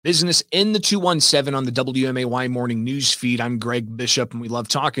Business in the 217 on the WMAY morning news feed. I'm Greg Bishop, and we love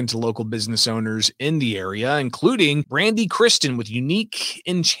talking to local business owners in the area, including Brandy Kristen with Unique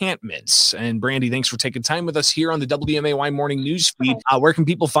Enchantments. And Brandy, thanks for taking time with us here on the WMAY morning news feed. Where can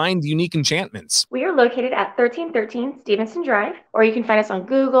people find Unique Enchantments? We are located at 1313 Stevenson Drive, or you can find us on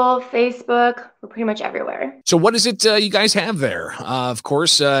Google, Facebook. We're pretty much everywhere. So what is it you guys have there? Of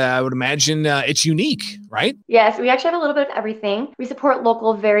course, I would imagine it's unique, right? Yes, we actually have a little bit of everything. We support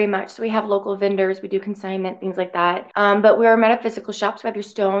local very much. So we have local vendors, we do consignment, things like that. But we're a metaphysical shop. So we have your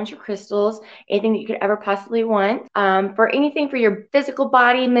stones, your crystals, anything that you could ever possibly want. For anything for your physical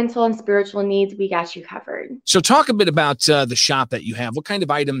body, mental, and spiritual needs, we got you covered. So talk a bit about the shop that you have. What kind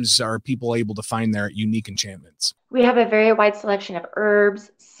of items are people able to find there at Unique Enchantments? We have a very wide selection of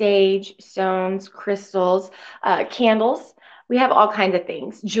herbs, sage, stones, crystals, candles. We have all kinds of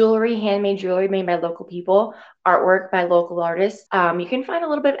things. Jewelry, handmade jewelry made by local people, artwork by local artists. You can find a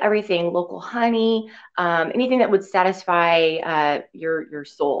little bit of everything, local honey, anything that would satisfy your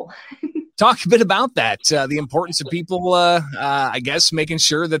soul. Talk a bit about that, the importance of people, I guess, making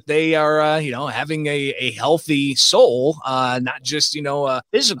sure that they are, having a healthy soul, not just,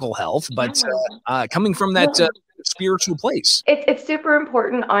 physical health, but coming from that spiritual place. It's super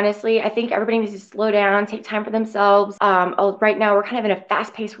important, honestly. I think everybody needs to slow down, take time for themselves. Right now, we're kind of in a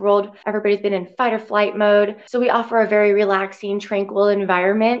fast-paced world. Everybody's been in fight or flight mode. So we offer a very relaxing, tranquil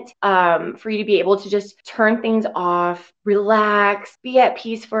environment for you to be able to just turn things off, relax, be at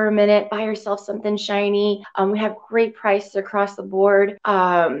peace for a minute, buy yourself something shiny. We have great prices across the board.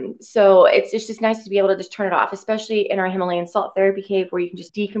 So it's just nice to be able to just turn it off, especially in our Himalayan salt therapy cave where you can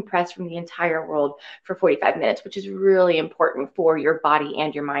just decompress from the entire world for 45 minutes, which is really important for your body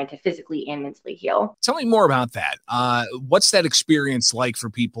and your mind to physically and mentally heal. Tell me more about that. What's that experience like for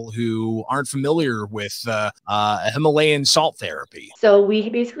people who aren't familiar with Himalayan salt therapy? So we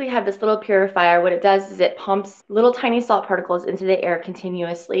basically have this little purifier. What it does is it pumps little tiny salt particles into the air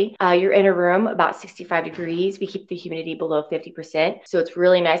continuously. You're in a room about 65 degrees. We keep the humidity below 50%. So it's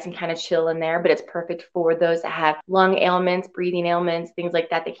really nice and kind of chill in there, but it's perfect for those that have lung ailments, breathing ailments, things like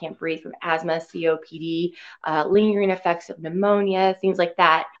that. They can't breathe from asthma, COPD, lingering effects of pneumonia, things like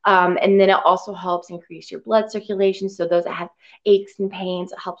that. And then it also helps increase your blood circulation. So those that have aches and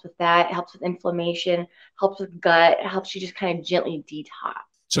pains, it helps with that. It helps with inflammation, helps with gut. It helps you just kind of gently detox.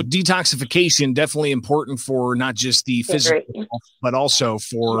 So detoxification definitely important for not just the physical health, but also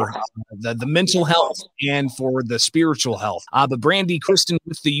for the mental health and for the spiritual health. But Brandy Kristen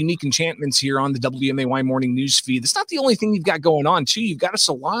with the Unique Enchantments here on the WMAY morning news feed. That's not the only thing you've got going on too. You've got a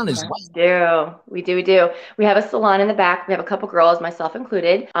salon as well. We do. We have a salon in the back. We have a couple girls, myself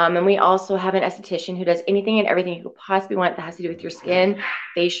included. And we also have an esthetician who does anything and everything you could possibly want that has to do with your skin,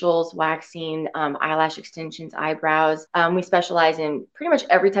 facials, waxing, eyelash extensions, eyebrows. We specialize in pretty much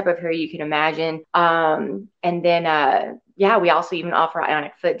every type of hair you can imagine. And then, we also even offer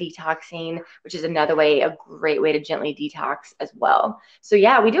ionic foot detoxing, which is another way, a great way to gently detox as well. So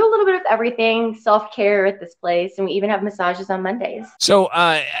we do a little bit of everything, self-care at this place, and we even have massages on Mondays. So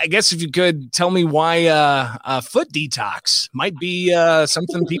I guess if you could tell me why foot detox might be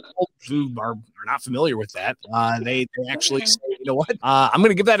something people who are not familiar with that, they actually say, you know what, I'm going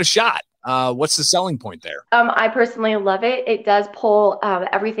to give that a shot. What's the selling point there? I personally love it. It does pull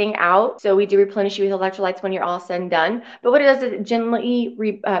everything out. So we do replenish you with electrolytes when you're all said and done. But what it does is it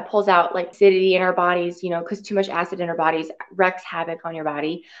gently pulls out like acidity in our bodies, because too much acid in our bodies wreaks havoc on your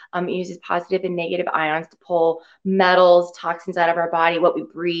body. It uses positive and negative ions to pull metals, toxins out of our body, what we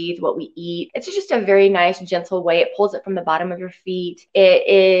breathe, what we eat. It's just a very nice, gentle way. It pulls it from the bottom of your feet. It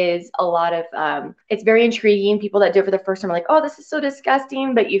is a lot of, it's very intriguing. People that do it for the first time are like, oh, this is so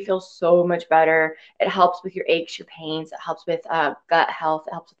disgusting, but you feel so much better. It helps with your aches, your pains. It helps with gut health.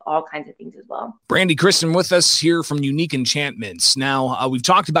 It helps with all kinds of things as well. Brandy Kristen with us here from Unique Enchantments. Now, we've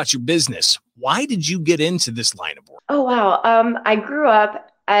talked about your business. Why did you get into this line of work? Oh, wow. I grew up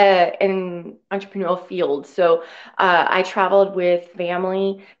in entrepreneurial field. So I traveled with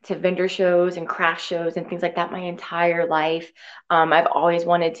family to vendor shows and craft shows and things like that my entire life. I've always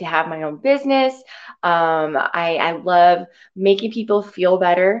wanted to have my own business. I love making people feel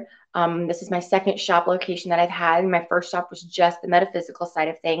better. This is my second shop location that I've had. My first shop was just the metaphysical side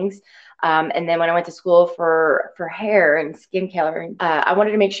of things. And then when I went to school for hair and skincare, I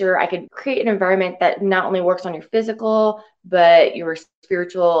wanted to make sure I could create an environment that not only works on your physical, but your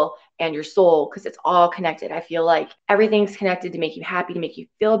spiritual and your soul, because it's all connected. I feel like everything's connected to make you happy, to make you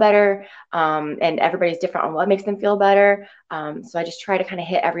feel better. And everybody's different on what makes them feel better. So I just try to kind of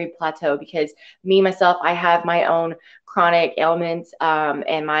hit every plateau because myself, I have my own chronic ailments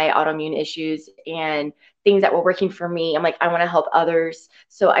and my autoimmune issues. And things that were working for me. I'm like, I want to help others.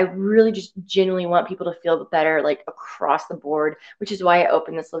 So I really just genuinely want people to feel better, like across the board, which is why I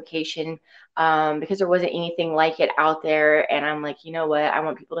opened this location, because there wasn't anything like it out there. And I'm like, you know what? I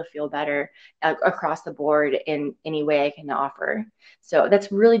want people to feel better across the board in any way I can offer. So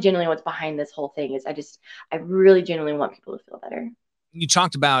that's really genuinely what's behind this whole thing is I really genuinely want people to feel better. You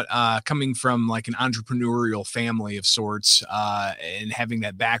talked about coming from like an entrepreneurial family of sorts and having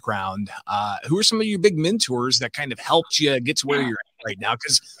that background. Who are some of your big mentors that kind of helped you get to where you're at right now?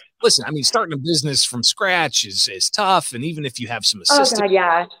 Because listen, I mean, starting a business from scratch is tough, and even if you have some assistance, oh God,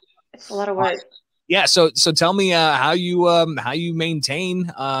 yeah, it's a lot of work. Yeah, so tell me how you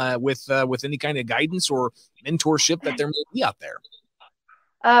maintain with any kind of guidance or mentorship that there may be out there.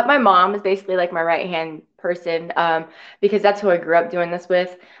 My mom is basically like my right hand person, because that's who I grew up doing this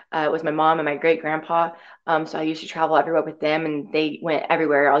with. Was my mom and my great grandpa. So I used to travel everywhere with them, and they went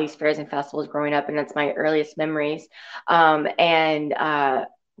everywhere, all these fairs and festivals growing up, and that's my earliest memories. And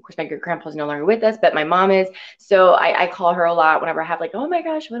of course, my great grandpa's no longer with us, but my mom is. So I call her a lot whenever I have like, oh my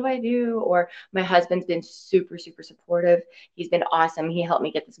gosh, what do I do? Or my husband's been super, super supportive. He's been awesome. He helped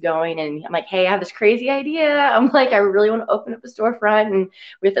me get this going. And I'm like, hey, I have this crazy idea. I'm like, I really want to open up a storefront and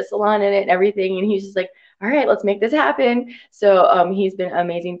with a salon in it and everything. And he's just like, all right, let's make this happen. So he's been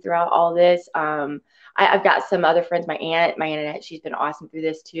amazing throughout all this. I've got some other friends, my aunt Annette, she's been awesome through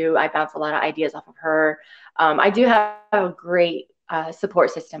this too. I bounce a lot of ideas off of her. I do have a great support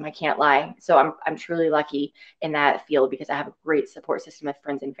system. I can't lie. So I'm truly lucky in that field because I have a great support system of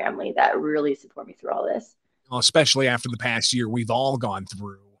friends and family that really support me through all this. Well, especially after the past year we've all gone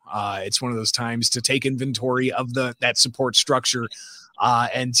through. It's one of those times to take inventory of that support structure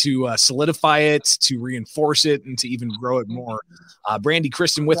and to solidify it, to reinforce it, and to even grow it more. Brandy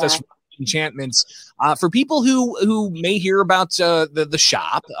Kristen with us. Enchantments. For people who may hear about the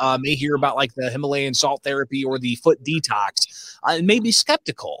shop, may hear about like the Himalayan salt therapy or the foot detox, and may be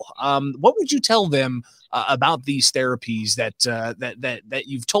skeptical. What would you tell them about these therapies that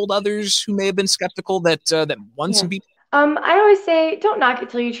you've told others who may have been skeptical that won some people? I always say, don't knock it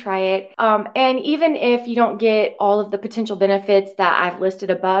till you try it. And even if you don't get all of the potential benefits that I've listed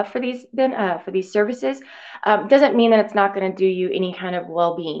above for these services, doesn't mean that it's not going to do you any kind of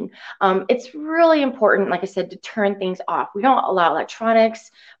well-being. It's really important, like I said, to turn things off. We don't allow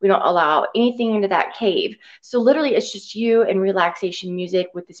electronics. We don't allow anything into that cave. So literally, it's just you and relaxation music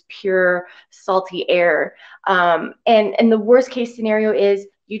with this pure, salty air. And the worst case scenario is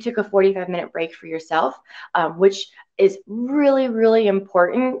you took a 45-minute break for yourself, which is really, really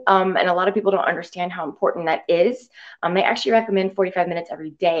important. And a lot of people don't understand how important that is. They actually recommend 45 minutes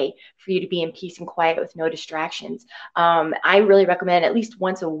every day for you to be in peace and quiet with no distractions. I really recommend at least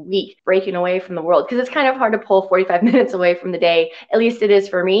once a week breaking away from the world because it's kind of hard to pull 45 minutes away from the day. At least it is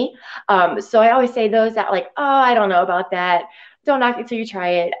for me. So I always say those that like, oh, I don't know about that. Don't knock it till you try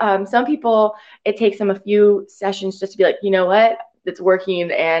it. Some people, it takes them a few sessions just to be like, you know what? It's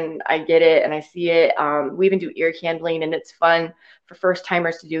working and I get it and I see it. We even do ear candling and it's fun for first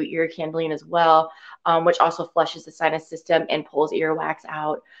timers to do ear candling as well, which also flushes the sinus system and pulls earwax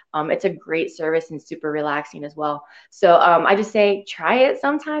out. It's a great service and super relaxing as well. So I just say, try it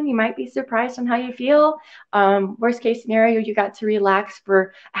sometime. You might be surprised on how you feel. Worst case scenario, you got to relax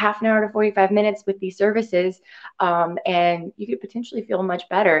for a half an hour to 45 minutes with these services. And you could potentially feel much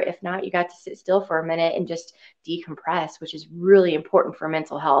better. If not, you got to sit still for a minute and just decompress, which is really important for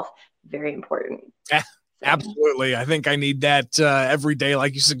mental health. Very important. Yeah, absolutely. I think I need that every day,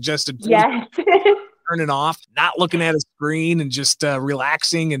 like you suggested. Yes. Turning off, not looking at a screen and just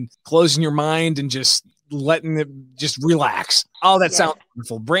relaxing and closing your mind and just letting it just relax. Oh, that sounds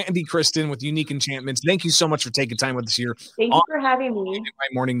wonderful. Brandy Kristen with Unique Enchantments. Thank you so much for taking time with us here. Thank you for having me. My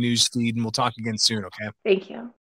morning news feed, and we'll talk again soon. Okay. Thank you.